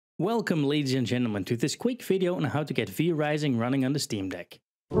Welcome ladies and gentlemen to this quick video on how to get vrising running on the Steam Deck.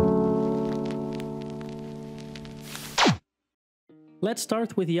 Let's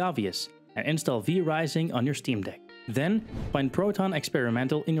start with the obvious and install vrising on your Steam Deck. Then find Proton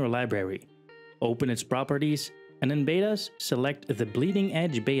Experimental in your library. Open its properties and in betas select the bleeding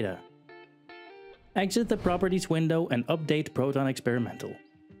edge beta. Exit the properties window and update Proton Experimental.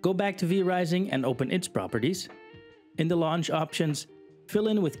 Go back to vrising and open its properties. In the launch options, fill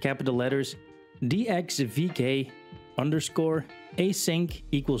in with capital letters dxvk underscore async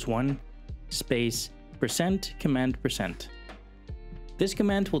equals 1 space %command%. This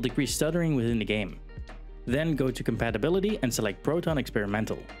command will decrease stuttering within the game. Then go to compatibility and select Proton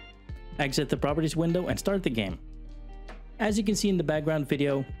Experimental. Exit the properties window and start the game. As you can see in the background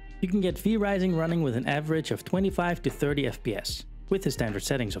video, you can get vrising running with an average of 25 to 30 FPS, with the standard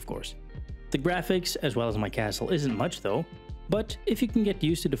settings of course. The graphics as well as my castle isn't much though, but if you can get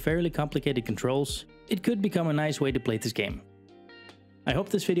used to the fairly complicated controls, it could become a nice way to play this game. I hope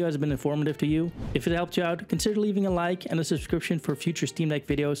this video has been informative to you. If it helped you out, consider leaving a like and a subscription for future Steam Deck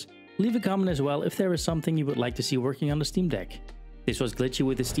videos. Leave a comment as well if there is something you would like to see working on the Steam Deck. This was Glitchy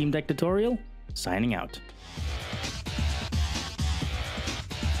with the Steam Deck tutorial, signing out.